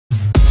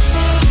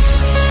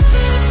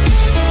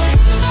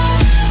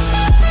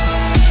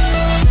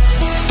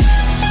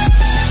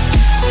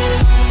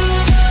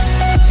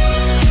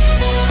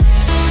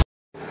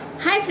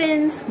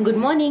Good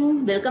morning,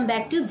 welcome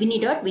back to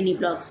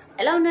Vinnu.vinniBlogs.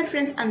 ఎలా ఉన్నారు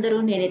friends అందరూ?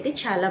 నేనైతే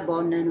చాలా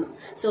బాగున్నాను.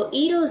 సో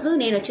ఈ రోజు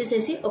నేను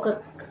వచ్చేసేసి ఒక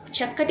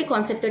చక్కటి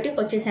కాన్సెప్ట్ తోటి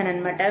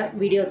వచ్చేసానన్నమాట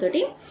వీడియో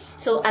తోటి.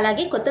 సో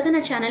అలాగే కొత్తగా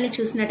నా ఛానల్ని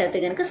చూసినట్టయితే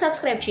కనుక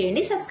సబ్స్క్రైబ్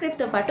చేయండి.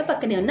 సబ్స్క్రైబ్తో పాటు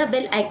పక్కనే ఉన్న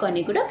బెల్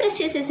ఐకాన్ని కూడా ప్రెస్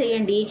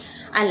చేసేసేయండి.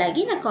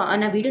 అలాగే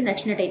నా వీడియో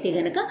నచ్చినట్టయితే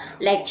కనుక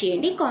లైక్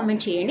చేయండి,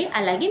 కామెంట్ చేయండి.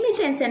 అలాగే మీ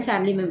ఫ్రెండ్స్ అండ్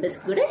ఫ్యామిలీ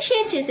మెంబర్స్కి కూడా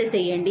షేర్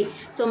చేసేసేయండి.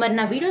 సో మరి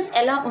నా వీడియోస్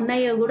ఎలా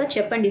ఉన్నాయో కూడా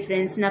చెప్పండి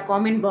ఫ్రెండ్స్, నా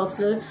కామెంట్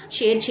బాక్స్లో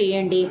షేర్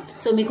చేయండి.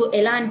 సో మీకు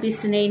ఎలా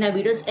అనిపిస్తున్నాయి, నా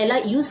వీడియోస్ ఎలా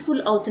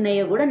యూస్ఫుల్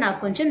అవుతున్నాయో కూడా నాకు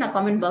కొంచెం నా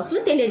కామెంట్ బాక్స్లో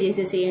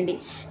తెలియజేసేసేయండి.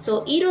 సో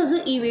ఈరోజు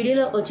ఈ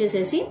వీడియోలో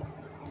వచ్చేసేసి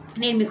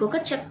నేను మీకు ఒక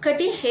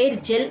చక్కటి హెయిర్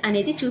జెల్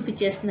అనేది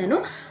చూపించేస్తున్నాను.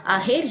 ఆ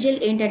హెయిర్ జెల్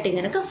ఏంటంటే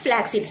గనక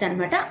ఫ్లాక్సీడ్స్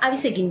అనమాట,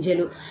 అవిసె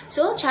గింజలు.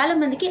 సో చాలా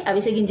మందికి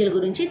అవిసె గింజల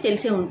గురించి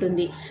తెలిసే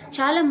ఉంటుంది.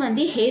 చాలా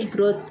మంది హెయిర్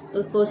గ్రోత్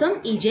కోసం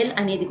ఈ జెల్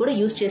అనేది కూడా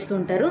యూజ్ చేస్తూ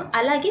ఉంటారు.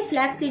 అలాగే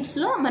ఫ్లాక్సీడ్స్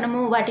లో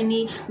మనము వాటిని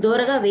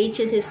దోరగా వెయిట్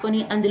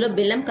చేసేసుకొని అందులో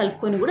బెల్లం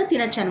కలుపుకొని కూడా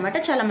తినొచ్చు అనమాట.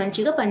 చాలా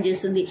మంచిగా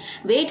పనిచేస్తుంది.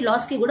 వెయిట్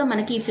లాస్ కి కూడా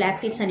మనకి ఈ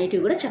ఫ్లాక్సీడ్స్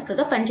అనేటివి కూడా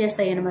చక్కగా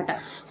పనిచేస్తాయి అనమాట.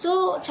 సో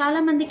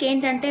చాలా మందికి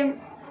ఏంటంటే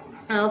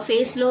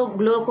ఫేస్ లో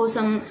గ్లో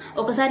కోసం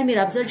ఒకసారి మీరు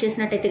అబ్జర్వ్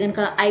చేసినట్టయితే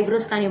కనుక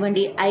ఐబ్రోస్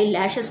కానివ్వండి, ఐ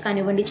ల్యాషెస్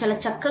కానివ్వండి చాలా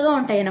చక్కగా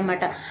ఉంటాయి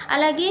అన్నమాట.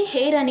 అలాగే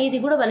హెయిర్ అనేది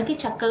కూడా వాళ్ళకి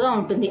చక్కగా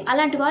ఉంటుంది.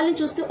 అలాంటి వాళ్ళని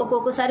చూస్తే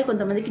ఒక్కొక్కసారి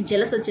కొంతమందికి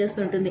జెలస్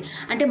వచ్చేస్తుంటుంది.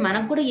 అంటే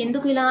మనకు కూడా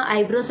ఎందుకు ఇలా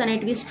ఐబ్రోస్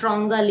అనేటివి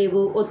స్ట్రాంగ్ గా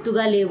లేవు,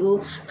 ఒత్తుగా లేవు,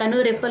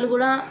 కను రెప్పలు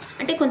కూడా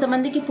అంటే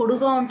కొంతమందికి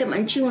పొడుగా ఉంటే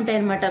మంచిగా ఉంటాయి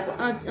అనమాట.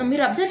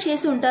 మీరు అబ్జర్వ్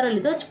చేసి ఉంటారో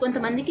లేదో,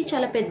 కొంతమందికి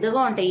చాలా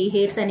పెద్దగా ఉంటాయి ఈ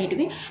హెయిర్స్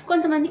అనేటివి,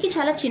 కొంతమందికి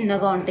చాలా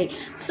చిన్నగా ఉంటాయి.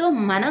 సో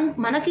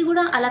మనకి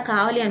కూడా అలా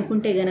కావాలి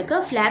అనుకుంటే గనక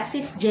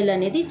ఫ్లాక్సీడ్స్ జెల్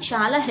అనేది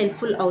చాలా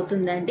హెల్ప్ఫుల్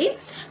అవుతుందండి.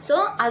 సో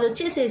అది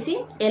వచ్చేసేసి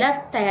ఎలా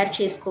తయారు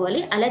చేసుకోవాలి,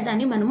 అలా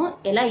దాన్ని మనము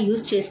ఎలా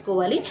యూజ్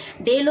చేసుకోవాలి,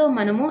 డేలో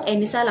మనము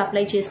ఎన్నిసార్లు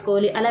అప్లై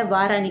చేసుకోవాలి, అలా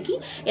వారానికి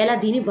ఎలా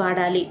దీన్ని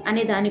వాడాలి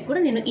అనే దానికి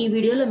కూడా నేను ఈ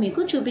వీడియోలో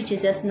మీకు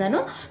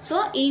చూపించేసేస్తున్నాను. సో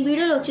ఈ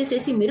వీడియోలో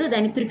వచ్చేసేసి మీరు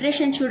దాని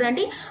ప్రిపరేషన్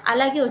చూడండి.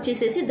 అలాగే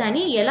వచ్చేసేసి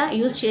దాన్ని ఎలా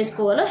యూజ్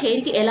చేసుకోవాలో,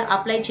 హెయిర్కి ఎలా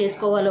అప్లై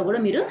చేసుకోవాలో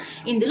కూడా మీరు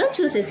ఇందులో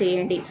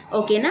చూసేసేయండి.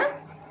 ఓకేనా?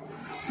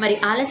 మరి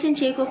ఆలస్యం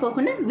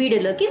చేయకోకుండా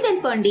వీడియోలోకి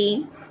వెళ్ళిపోండి.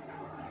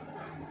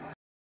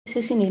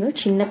 వచ్చేసి నేను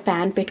చిన్న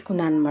ప్యాన్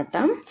పెట్టుకున్నాను అనమాట.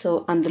 సో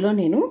అందులో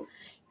నేను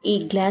ఈ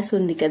గ్లాస్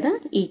ఉంది కదా,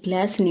 ఈ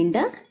గ్లాస్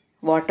నిండా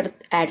వాటర్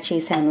యాడ్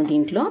చేశాను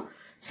దీంట్లో.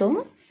 సో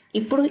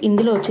ఇప్పుడు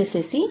ఇందులో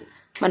వచ్చేసేసి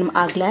మనం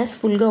ఆ గ్లాస్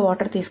ఫుల్గా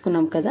వాటర్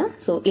తీసుకున్నాం కదా,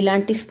 సో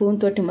ఇలాంటి స్పూన్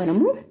తోటి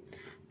మనము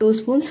 2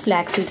 స్పూన్స్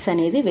ఫ్లాక్స్ సీడ్స్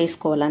అనేది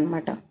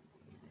వేసుకోవాలన్నమాట.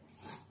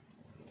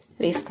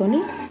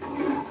 వేసుకొని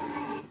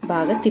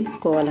బాగా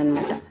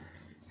తిప్పుకోవాలన్నమాట.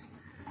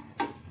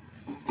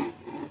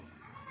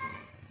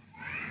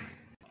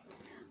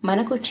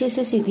 మనకు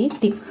వచ్చేసేసి ఇది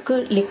థిక్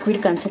లిక్విడ్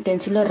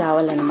కన్సిస్టెన్సీలో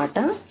రావాలన్నమాట.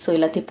 సో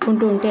ఇలా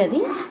తిప్పుకుంటూ ఉంటే అది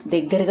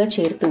దగ్గరగా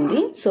చేరుతుంది.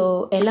 సో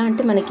ఎలా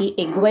అంటే మనకి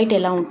ఎగ్ వైట్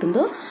ఎలా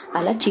ఉంటుందో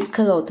అలా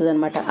చిక్కగా అవుతుంది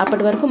అనమాట.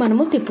 అప్పటి వరకు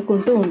మనము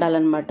తిప్పుకుంటూ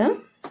ఉండాలన్నమాట.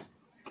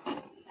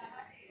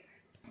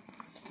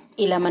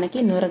 ఇలా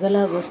మనకి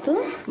నురగలాగా వస్తూ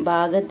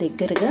బాగా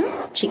దగ్గరగా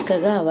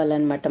చిక్కగా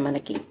అవ్వాలన్నమాట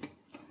మనకి.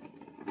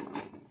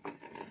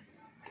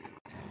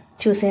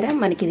 చూసారా,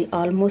 మనకి ఇది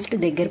ఆల్మోస్ట్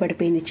దగ్గర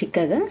పడిపోయింది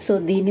చిక్కగా. సో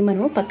దీన్ని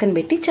మనము పక్కన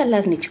పెట్టి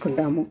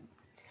చల్లారనిచ్చుకుందాము.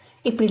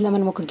 ఇప్పుడు ఇలా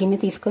మనం ఒక గిన్నె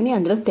తీసుకొని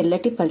అందులో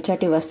తెల్లటి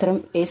పల్చాటి వస్త్రం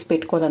వేసి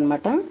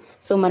పెట్టుకోవాలన్నమాట.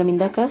 సో మనం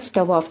ఇందాక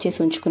స్టవ్ ఆఫ్ చేసి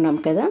ఉంచుకున్నాం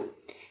కదా,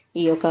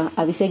 ఈ యొక్క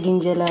అవిసె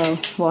గింజల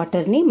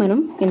వాటర్ని మనం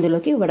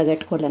ఇందులోకి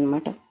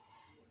వడగట్టుకోవాలన్నమాట.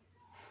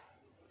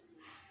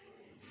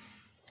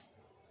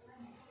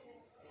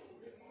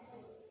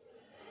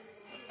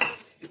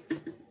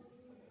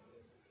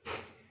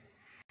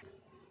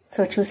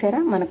 సో చూసారా,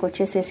 మనకు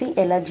వచ్చేసేసి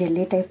ఎలా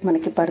జెల్లీ టైప్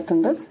మనకి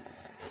పడుతుందో.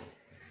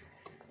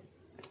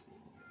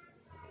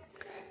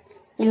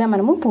 ఇలా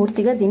మనము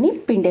పూర్తిగా దీన్ని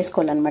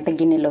పిండేసుకోవాలన్నమాట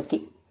గిన్నెలోకి.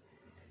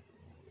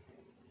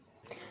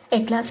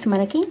 ఎట్ లాస్ట్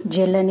మనకి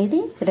జెల్ అనేది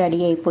రెడీ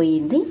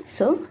అయిపోయింది.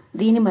 సో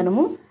దీన్ని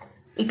మనము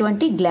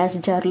ఇటువంటి గ్లాస్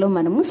జార్లో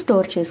మనము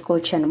స్టోర్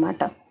చేసుకోవచ్చు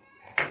అన్నమాట.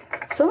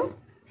 సో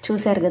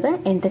చూసారు కదా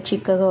ఎంత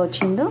చిక్కగా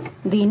వచ్చిందో.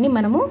 దీన్ని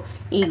మనము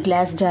ఈ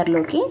గ్లాస్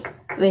జార్లోకి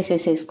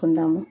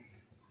వేసేసేసుకుందాము.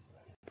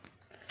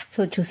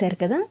 సో చూసారు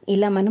కదా,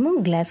 ఇలా మనము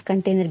గ్లాస్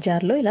కంటైనర్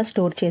జార్లో ఇలా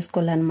స్టోర్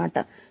చేసుకోవాలన్నమాట.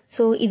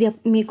 సో ఇది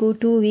మీకు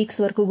 2 వీక్స్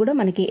వరకు కూడా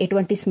మనకి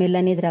ఎటువంటి స్మెల్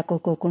అనేది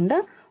రాకోకుండా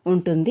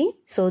ఉంటుంది.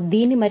 సో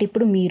దీన్ని మరి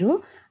ఇప్పుడు మీరు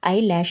ఐ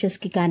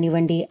ల్యాషెస్కి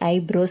కానివ్వండి,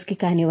 ఐబ్రోస్కి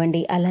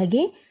కానివ్వండి,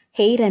 అలాగే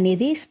హెయిర్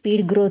అనేది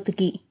స్పీడ్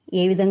గ్రోత్కి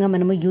ఏ విధంగా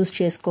మనము యూజ్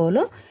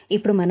చేసుకోవాలో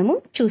ఇప్పుడు మనము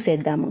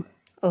చూసేద్దాము.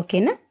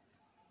 ఓకేనా?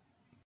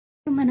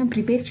 మనం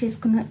ప్రిపేర్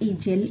చేసుకున్న ఈ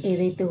జెల్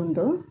ఏదైతే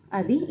ఉందో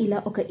అది ఇలా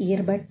ఒక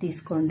ఇయర్ బడ్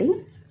తీసుకోండి.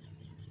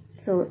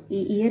 సో ఈ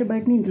ఇయర్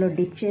బడ్ని ఇందులో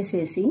డిప్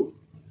చేసేసి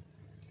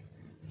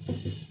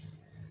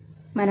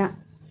మన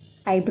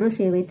ఐబ్రోస్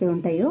ఏవైతే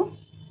ఉంటాయో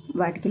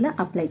వాటికి ఇలా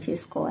అప్లై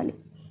చేసుకోవాలి.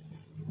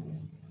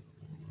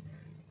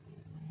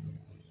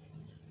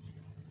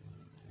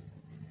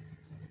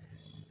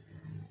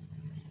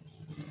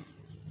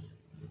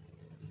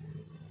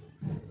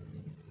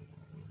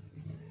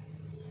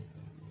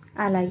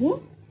 అలాగే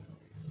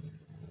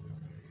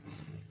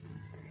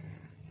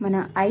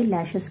మన ఐ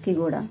ల్యాషెస్కి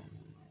కూడా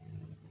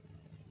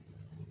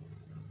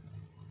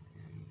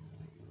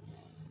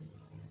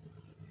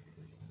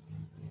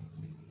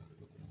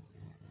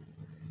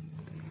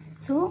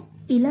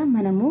ఇలా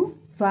మనము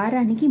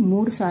వారానికి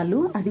 3 సార్లు,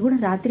 అది కూడా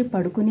రాత్రి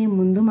పడుకునే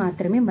ముందు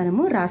మాత్రమే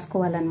మనము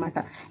రాసుకోవాలన్నమాట.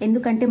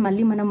 ఎందుకంటే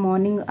మళ్ళీ మనం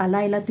మార్నింగ్ అలా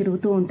ఇలా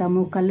తిరుగుతూ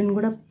ఉంటాము, కళ్ళను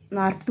కూడా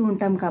నార్పుతూ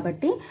ఉంటాం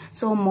కాబట్టి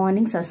సో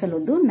మార్నింగ్స్ అసలు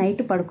వద్దు.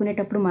 నైట్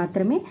పడుకునేటప్పుడు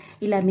మాత్రమే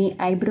ఇలా మీ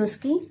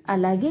ఐబ్రోస్కి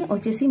అలాగే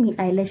వచ్చేసి మీ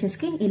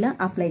ఐలాషెస్కి ఇలా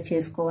అప్లై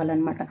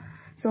చేసుకోవాలన్నమాట.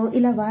 సో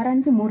ఇలా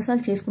వారానికి 3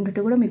 సార్లు చేసుకుంటే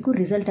కూడా మీకు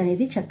రిజల్ట్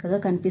అనేది చక్కగా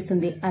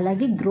కనిపిస్తుంది.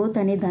 అలాగే గ్రోత్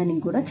అనే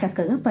దానికి కూడా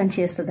చక్కగా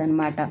పనిచేస్తుంది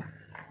అనమాట.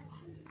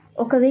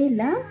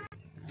 ఒకవేళ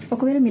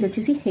మీరు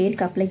వచ్చేసి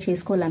హెయిర్కి అప్లై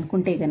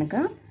చేసుకోవాలనుకుంటే గనక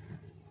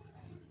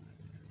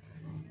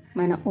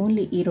మన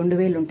ఓన్లీ ఈ 2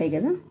 వేలు ఉంటాయి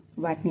కదా,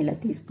 వాటిని ఇలా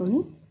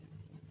తీసుకొని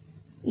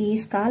ఈ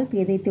స్కాల్ప్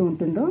ఏదైతే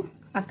ఉంటుందో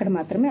అక్కడ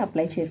మాత్రమే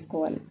అప్లై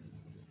చేసుకోవాలి.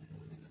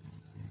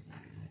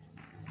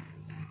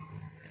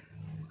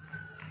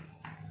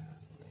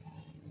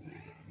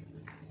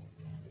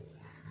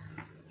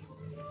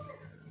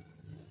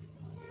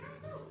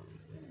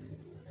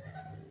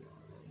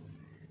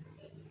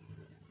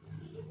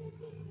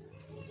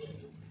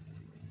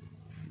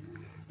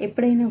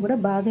 ఎప్పుడైనా కూడా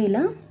బాగా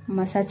ఇలా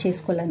మసాజ్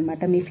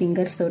చేసుకోవాలన్నమాట మీ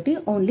ఫింగర్స్ తోటి,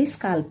 ఓన్లీ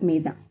స్కాల్ప్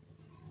మీద.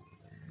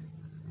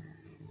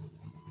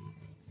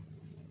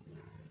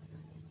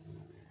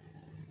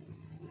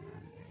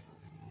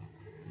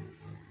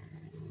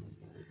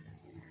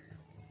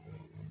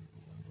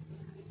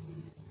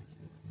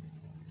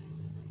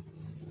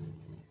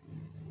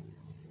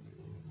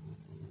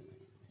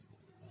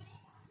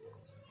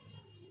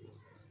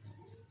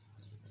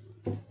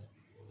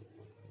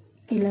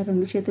 ఇలా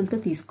 2 చేతులతో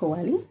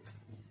తీసుకోవాలి.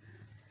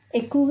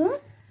 ఎక్కువగా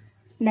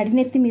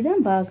నడినెత్తి మీద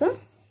బాగా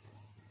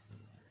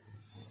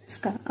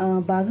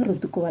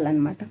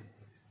రుద్దుకోవాలన్నమాట.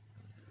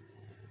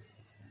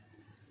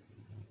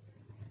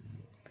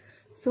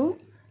 సో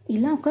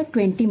ఇలా ఒక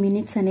 20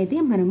 మినిట్స్ అనేది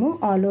మనము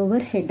ఆల్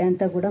ఓవర్ హెడ్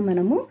అంతా కూడా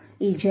మనము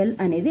ఈ జెల్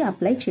అనేది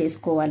అప్లై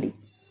చేసుకోవాలి.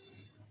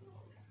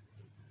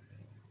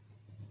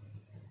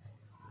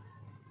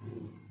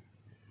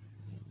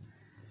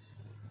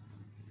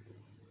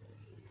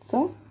 సో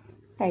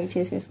టై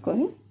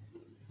చేసేసుకొని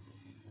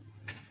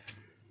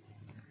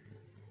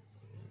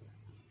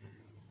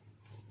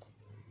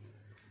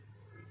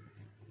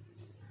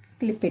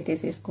క్లిప్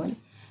పెట్టేసేసుకోవాలి.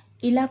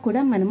 ఇలా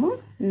కూడా మనము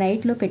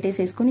నైట్లో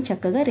పెట్టేసేసుకొని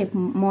చక్కగా రేపు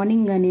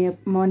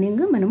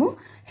మార్నింగ్ మనము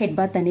హెడ్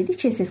బాత్ అనేది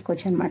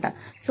చేసేసుకోవచ్చు అనమాట.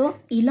 సో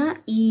ఇలా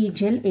ఈ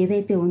జెల్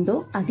ఏదైతే ఉందో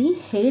అది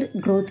హెయిర్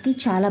గ్రోత్కి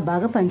చాలా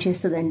బాగా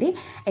పనిచేస్తుందండి.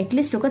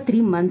 అట్లీస్ట్ ఒక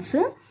 3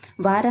 మంత్స్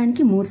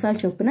వారానికి 3 సార్లు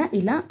చొప్పున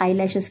ఇలా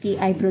ఐలాషెస్కి,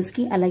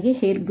 ఐబ్రోస్కి అలాగే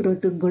హెయిర్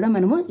గ్రోత్కి కూడా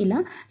మనము ఇలా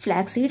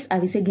ఫ్లాక్స్ సీడ్స్,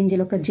 అవిసె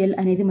గింజల ఒక జెల్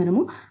అనేది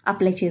మనము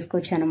అప్లై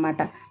చేసుకోవచ్చు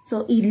అనమాట. సో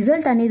ఈ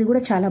రిజల్ట్ అనేది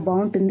కూడా చాలా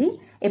బాగుంటుంది.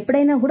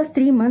 ఎప్పుడైనా కూడా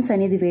 3 మంత్స్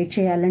అనేది వెయిట్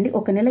చేయాలండి.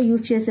 1 నెల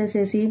యూజ్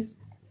చేసేసేసి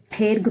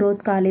హెయిర్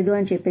గ్రోత్ కాలేదు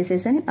అని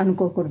చెప్పేసి అని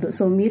అనుకోకూడదు.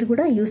 సో మీరు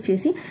కూడా యూజ్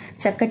చేసి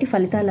చక్కటి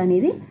ఫలితాలు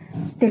అనేది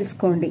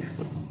తెలుసుకోండి.